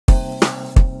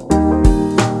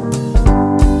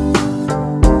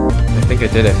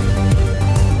think I did it.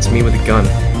 It's me with a gun.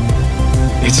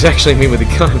 It's actually me with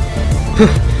a gun.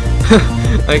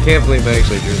 I can't believe I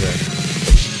actually drew that.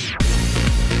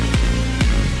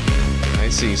 I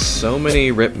see so many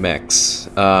rip mechs.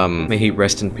 May he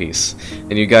rest in peace.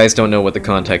 And you guys don't know what the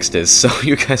context is, so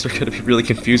you guys are gonna be really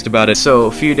confused about it. So,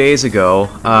 a few days ago,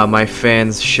 my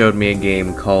fans showed me a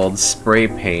game called Spray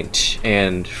Paint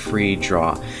and Free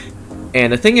Draw.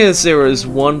 And the thing is, there was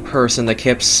one person that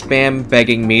kept spam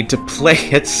begging me to play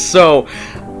it, so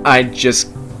I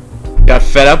just got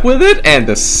fed up with it and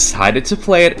decided to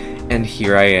play it, and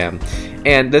here I am.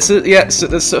 And this is, yeah, so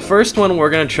this is the first one we're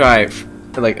gonna try,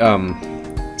 like,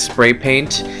 spray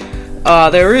paint.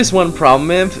 There is one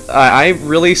problem, I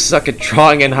really suck at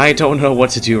drawing and I don't know what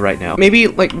to do right now. Maybe,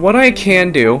 like, what I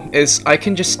can do is I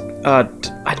can just, I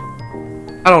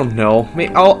don't know.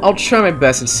 I'll try my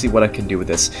best and see what I can do with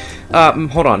this.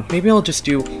 Hold on. Maybe I'll just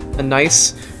do a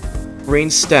nice green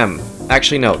stem.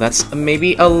 Actually, no. That's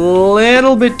maybe a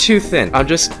little bit too thin. I'm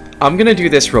gonna do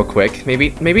this real quick.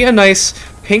 Maybe a nice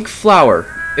pink flower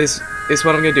is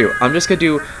what I'm gonna do. I'm just gonna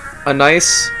do a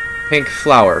nice pink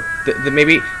flower.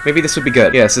 Maybe this would be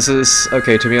good. Yes, this is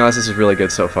okay. To be honest, this is really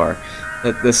good so far.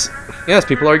 Yes,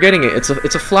 people are getting it. It's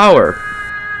a flower.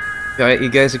 You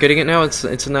guys are getting it now. It's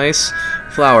a nice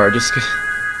flower. Just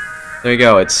there you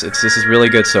go. This is really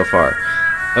good so far.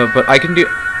 But I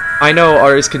know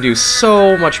artists can do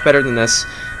so much better than this.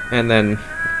 And then,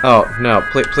 oh no,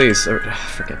 please,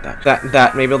 forget that.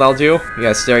 That maybe that'll do.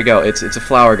 Yes, there you go. It's a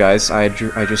flower, guys. I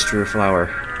just drew a flower.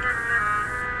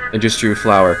 I just drew a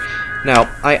flower. Now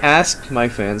I asked my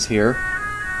fans here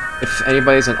if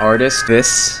anybody's an artist.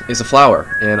 This is a flower,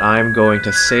 and I'm going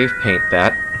to save paint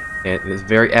that. And it is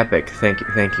very epic. Thank you.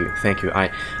 I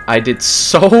did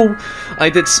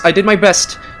my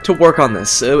best to work on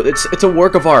this. It's a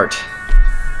work of art.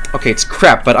 Okay, it's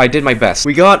crap, but I did my best.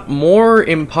 We got more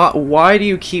why do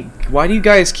you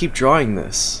guys keep drawing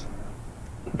this?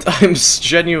 I'm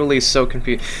genuinely so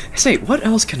confused. Say, what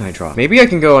else can I draw? Maybe I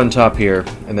can go on top here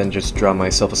and then just draw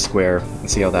myself a square and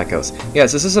see how that goes.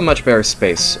 Yes, this is a much better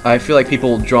space. I feel like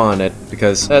people draw on it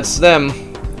because that's them.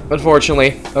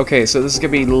 Unfortunately. Okay, so this is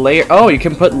gonna be layer. Oh, you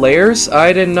can put layers?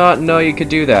 I did not know you could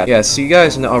do that. Yeah, so you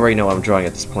guys already know what I'm drawing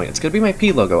at this point. It's gonna be my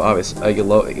P logo, obviously.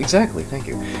 Exactly, thank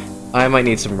you. I might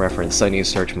need some reference. I need to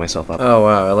search myself up. Oh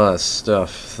wow, a lot of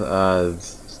stuff.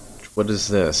 What is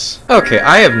this? Okay,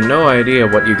 I have no idea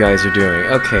what you guys are doing.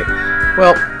 Okay,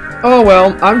 well, oh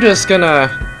well, I'm just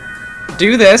gonna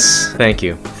do this. Thank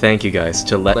you guys,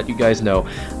 to let you guys know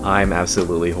I'm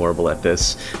absolutely horrible at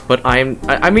this, but I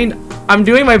mean I'm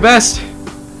doing my best,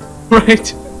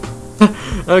 right?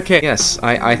 Okay, yes,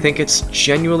 I think it's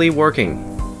genuinely working.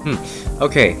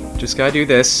 Okay, just gotta do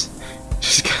this.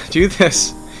 Just gotta do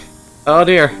this. Oh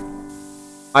dear,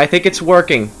 I think it's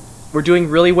working. We're doing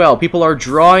really well. People are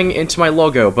drawing into my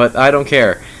logo, but I don't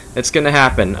care. It's gonna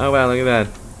happen. Oh wow, look at that.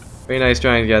 Very nice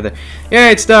drawing together.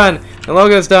 Yeah, it's done! The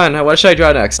logo's done. What should I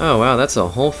draw next? Oh wow, that's a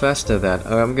whole fest of that.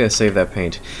 Oh, I'm gonna save that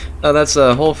paint. Oh, that's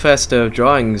a whole fest of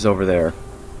drawings over there.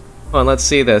 Come on, let's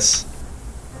see this.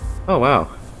 Oh wow.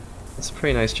 That's a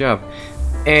pretty nice job.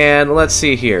 And let's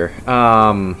see here.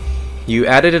 You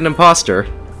added an imposter.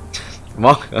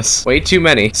 Among Us. Way too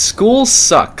many. School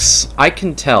sucks. I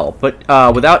can tell. But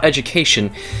without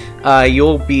education,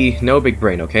 you'll be no big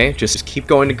brain, okay? Just keep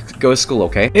going to go to school,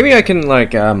 okay? Maybe I can,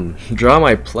 like, draw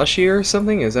my plushie or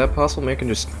something? Is that possible? Maybe I can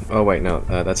just... Oh, wait, no.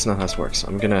 That's not how this works.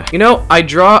 I'm gonna... You know, I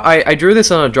drew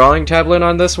this on a drawing tablet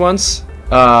on this once.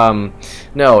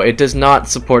 No, it does not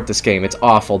support this game. It's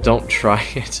awful. Don't try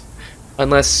it.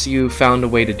 Unless you found a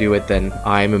way to do it, then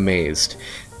I'm amazed.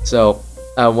 So...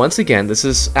 once again, this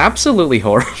is absolutely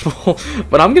horrible,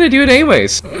 but I'm gonna do it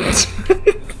anyways.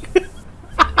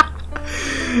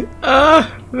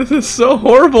 This is so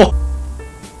horrible.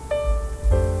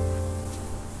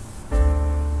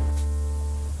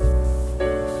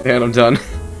 And I'm done.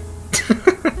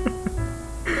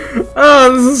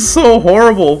 Oh, this is so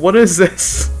horrible. What is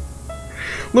this?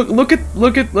 Look at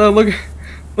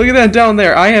that down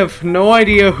there. I have no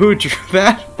idea who drew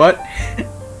that, but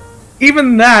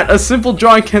even that, a simple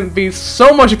drawing can be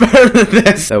so much better than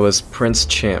this. That was Prince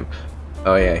Champ.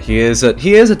 Oh yeah, he is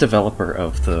a developer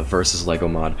of the Versus Lego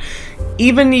mod.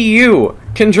 Even you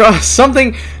can draw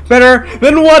something better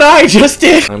than what I just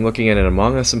did. I'm looking at an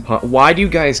Among Us Why do you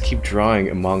guys keep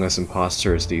drawing Among Us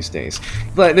imposters these days?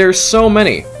 Like, there's so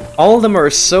many. All of them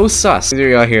are so sus. Here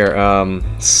we go here.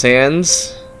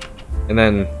 Sans, and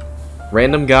then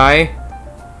random guy.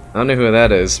 I don't know who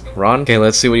that is. Ron. Okay,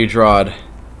 let's see what you drawed.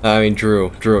 I mean,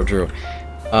 drew.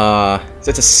 It's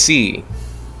a C.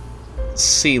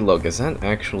 C look. Is that an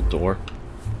actual door?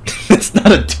 That's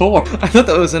not a door. I thought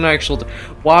that was an actual door.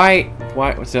 Why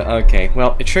was it? Okay,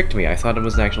 well, it tricked me. I thought it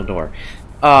was an actual door.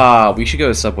 We should go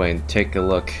to Subway and take a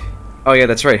look. Oh yeah,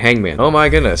 that's right, Hangman. Oh my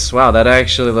goodness, wow, that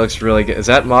actually looks really good. Is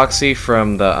that Moxie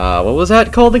from the, what was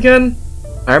that called again?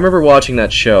 I remember watching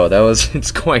that show. That was,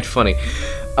 it's quite funny.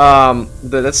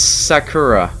 That's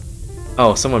Sakura.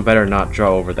 Oh, someone better not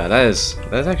draw over that.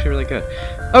 That's actually really good.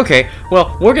 Okay,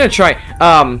 well, we're gonna try,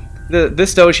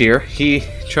 this Doge here, he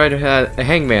tried to have a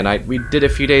Hangman. We did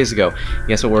it a few days ago.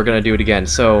 Guess what, we're gonna do it again,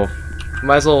 so,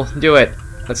 might as well do it.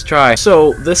 Let's try.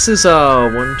 So, this is,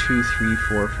 1, 2, 3,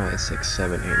 4, 5, 6,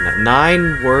 7, 8,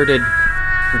 9 worded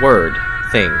word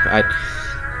thing.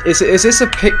 Is this a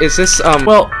pic, is this,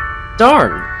 well,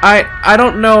 darn. I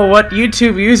don't know what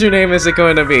YouTube username is it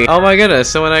going to be. Oh my goodness,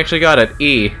 someone actually got it.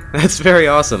 E. That's very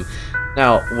awesome.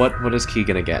 Now, what is Key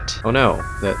gonna get? Oh no,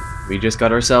 that we just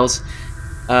got ourselves,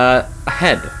 a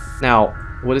head. Now,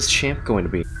 what is Champ going to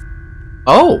be?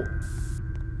 Oh!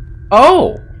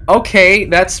 Oh! Okay,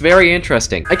 that's very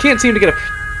interesting. I can't seem to get a...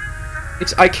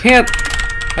 I can't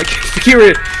figure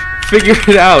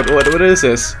it out. What is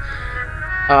this?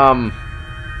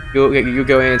 You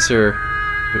go answer.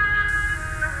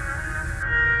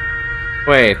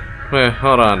 Wait,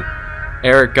 hold on.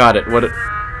 Eric got it.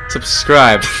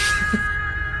 Subscribe.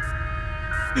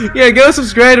 Yeah, go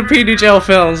subscribe to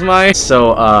PghLFilms, So,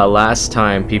 last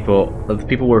time people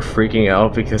were freaking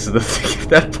out because of the thing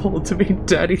that pulled to me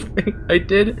daddy thing I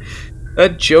did.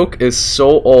 That joke is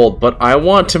so old, but I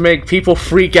want to make people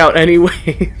freak out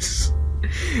anyways.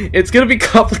 It's gonna be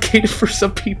complicated for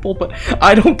some people, but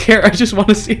I don't care. I just want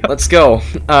to see how. Let's go.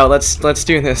 Let's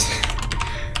do this.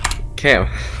 Cam,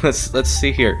 let's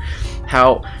see here.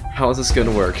 How is this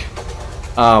gonna work?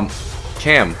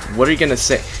 Cam, what are you gonna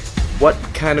say? What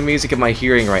kind of music am I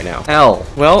hearing right now? L.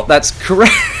 Well, that's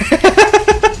correct.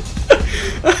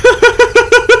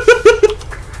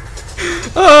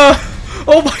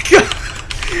 Oh my god!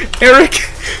 Eric,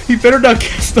 you better not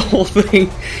guess the whole thing.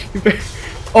 You better...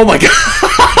 Oh my god!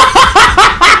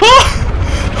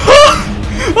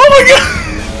 Oh my god!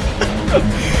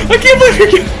 I can't believe you're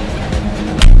getting...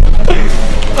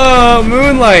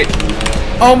 Moonlight.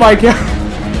 Oh my god.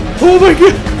 Oh my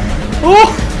god.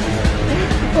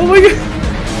 Oh my god.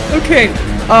 Okay.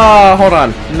 Hold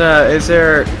on. No, is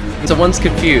there... Someone's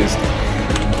confused.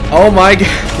 Oh my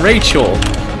god. Rachel.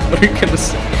 What are you gonna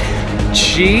say?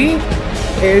 G?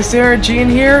 Is there a G in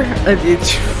here?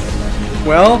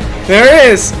 Well,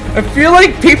 there is. I feel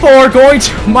like people are going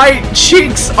to... My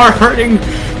cheeks are hurting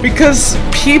because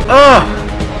people...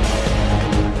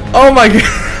 Oh my god.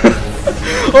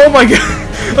 Oh my god!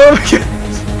 Oh my god!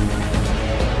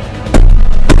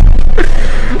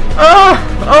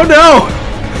 Oh no!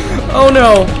 Oh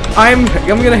no! I'm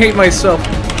gonna hate myself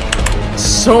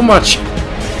so much.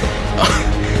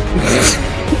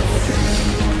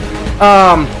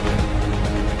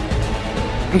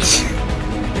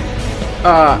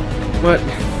 What?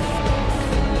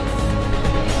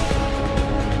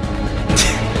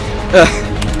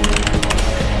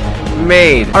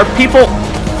 Made. Are people...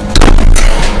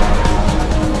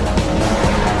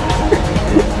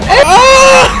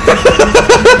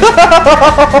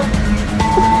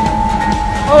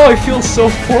 Oh, I feel so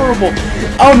horrible.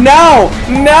 Oh, now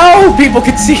people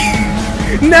can see.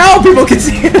 Now people can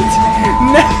see it.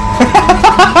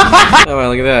 Oh, wow,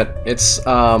 look at that. It's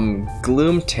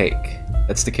Gloom Take.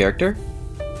 That's the character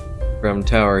from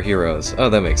Tower Heroes. Oh,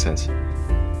 that makes sense.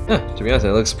 To be honest,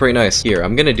 it looks pretty nice. Here,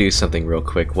 I'm gonna do something real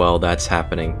quick while that's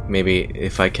happening. Maybe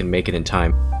if I can make it in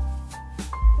time.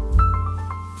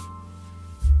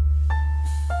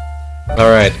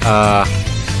 Alright,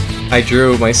 I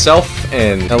drew myself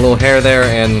and a little hair there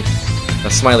and a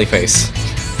smiley face.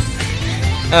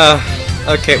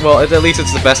 Okay, well, at least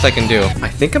it's the best I can do. I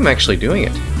think I'm actually doing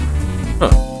it. Huh.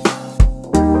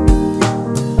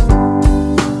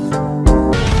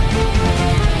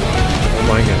 Oh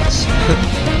my goodness.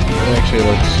 It actually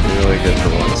looks really good for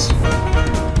once.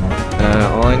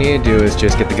 All I need to do is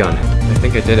just get the gun. I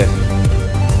think I did it.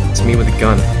 It's me with a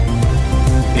gun.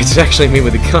 It's actually me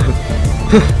with a gun.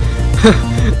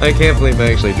 I can't believe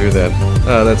I actually drew that.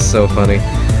 Oh, that's so funny.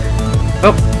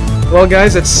 Oh, well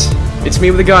guys, it's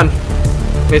me with a gun.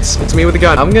 It's me with a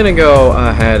gun. I'm gonna go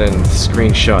ahead and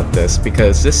screenshot this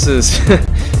because this is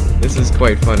this is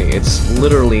quite funny. It's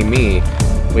literally me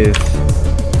with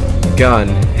gun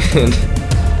and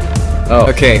oh.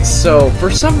 Okay, so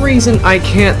for some reason I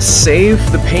can't save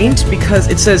the paint because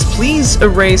it says please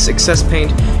erase excess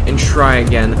paint and try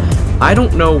again. I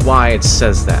don't know why it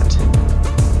says that.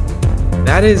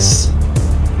 That is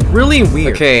really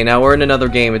weird. Okay, now we're in another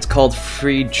game. It's called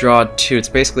Free Draw 2. It's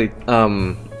basically,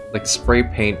 like spray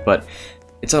paint, but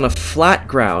it's on a flat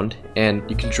ground, and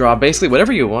you can draw basically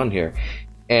whatever you want here.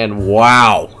 And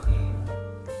wow!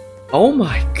 Oh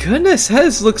my goodness,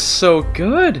 that looks so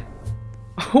good!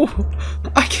 Oh,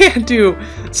 I can't do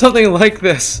something like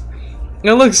this!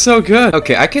 It looks so good!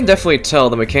 Okay, I can definitely tell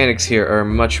the mechanics here are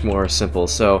much more simple,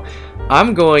 so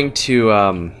I'm going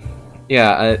to,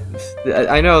 yeah,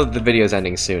 I know the video's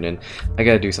ending soon, and I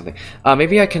gotta do something.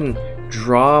 Maybe I can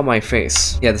draw my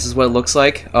face. Yeah, this is what it looks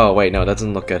like. Oh, wait, no, it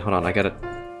doesn't look good. Hold on, I gotta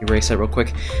erase that real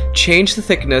quick. Change the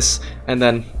thickness, and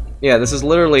then, yeah, this is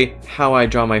literally how I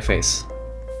draw my face.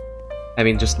 I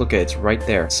mean, just look at it, it's right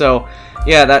there. So,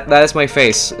 yeah, that is my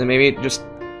face. And maybe just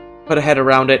put a head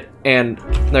around it, and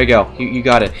there you go. You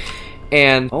got it.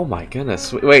 And, oh my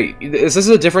goodness. Wait, is this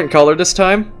a different color this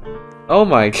time? Oh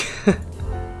my god.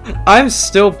 I'm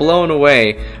still blown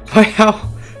away by how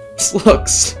this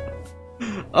looks.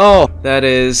 Oh, that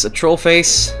is a troll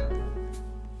face.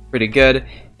 Pretty good.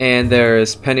 And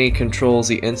there's Penny controls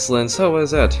the insolence. Oh, what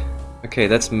is that? Okay,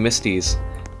 that's Misty's.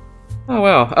 Oh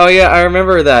wow. Oh yeah, I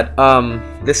remember that.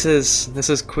 This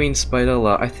is Queen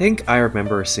Spidella. I think I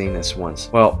remember seeing this once.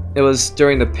 Well, it was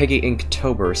during the Piggy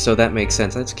Inktober, so that makes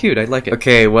sense. That's cute. I like it.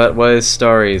 Okay, what is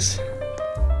Starry's?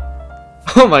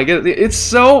 Oh my god, it's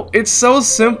so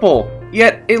simple,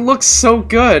 yet it looks so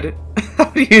good. How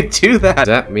do you do that? Is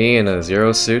that me in a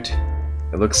Zero suit?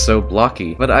 It looks so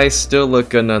blocky, but I still look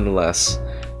good nonetheless.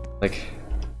 Like,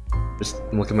 just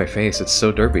look at my face, it's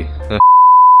so derpy.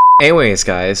 Anyways,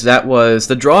 guys, that was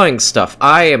the drawing stuff.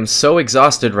 I am so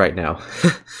exhausted right now.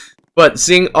 But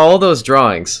seeing all those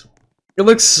drawings, it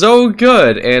looks so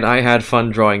good, and I had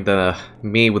fun drawing the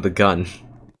me with the gun.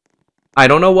 I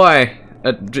don't know why.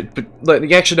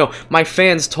 But actually, no. My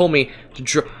fans told me to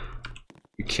draw.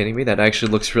 You kidding me? That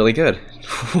actually looks really good.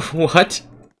 What?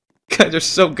 You guys are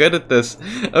so good at this.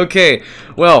 Okay,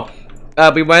 well,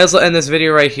 we might as well end this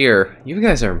video right here. You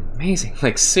guys are amazing.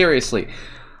 Like, seriously.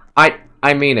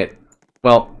 I mean it.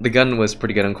 Well, the gun was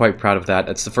pretty good. I'm quite proud of that.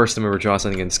 It's the first time I ever draw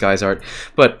something in Sky's art.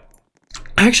 But,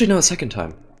 actually, no, the second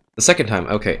time. The second time,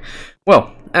 okay.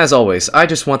 Well, as always, I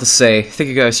just want to say thank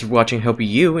you guys for watching. Hope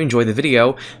you enjoyed the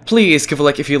video. Please give a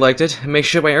like if you liked it. Make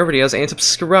sure to buy our videos and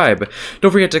subscribe.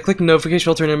 Don't forget to click the notification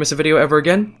bell to never miss a video ever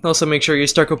again. Also, make sure you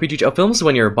start PghLFilms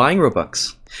when you're buying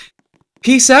Robux.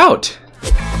 Peace out!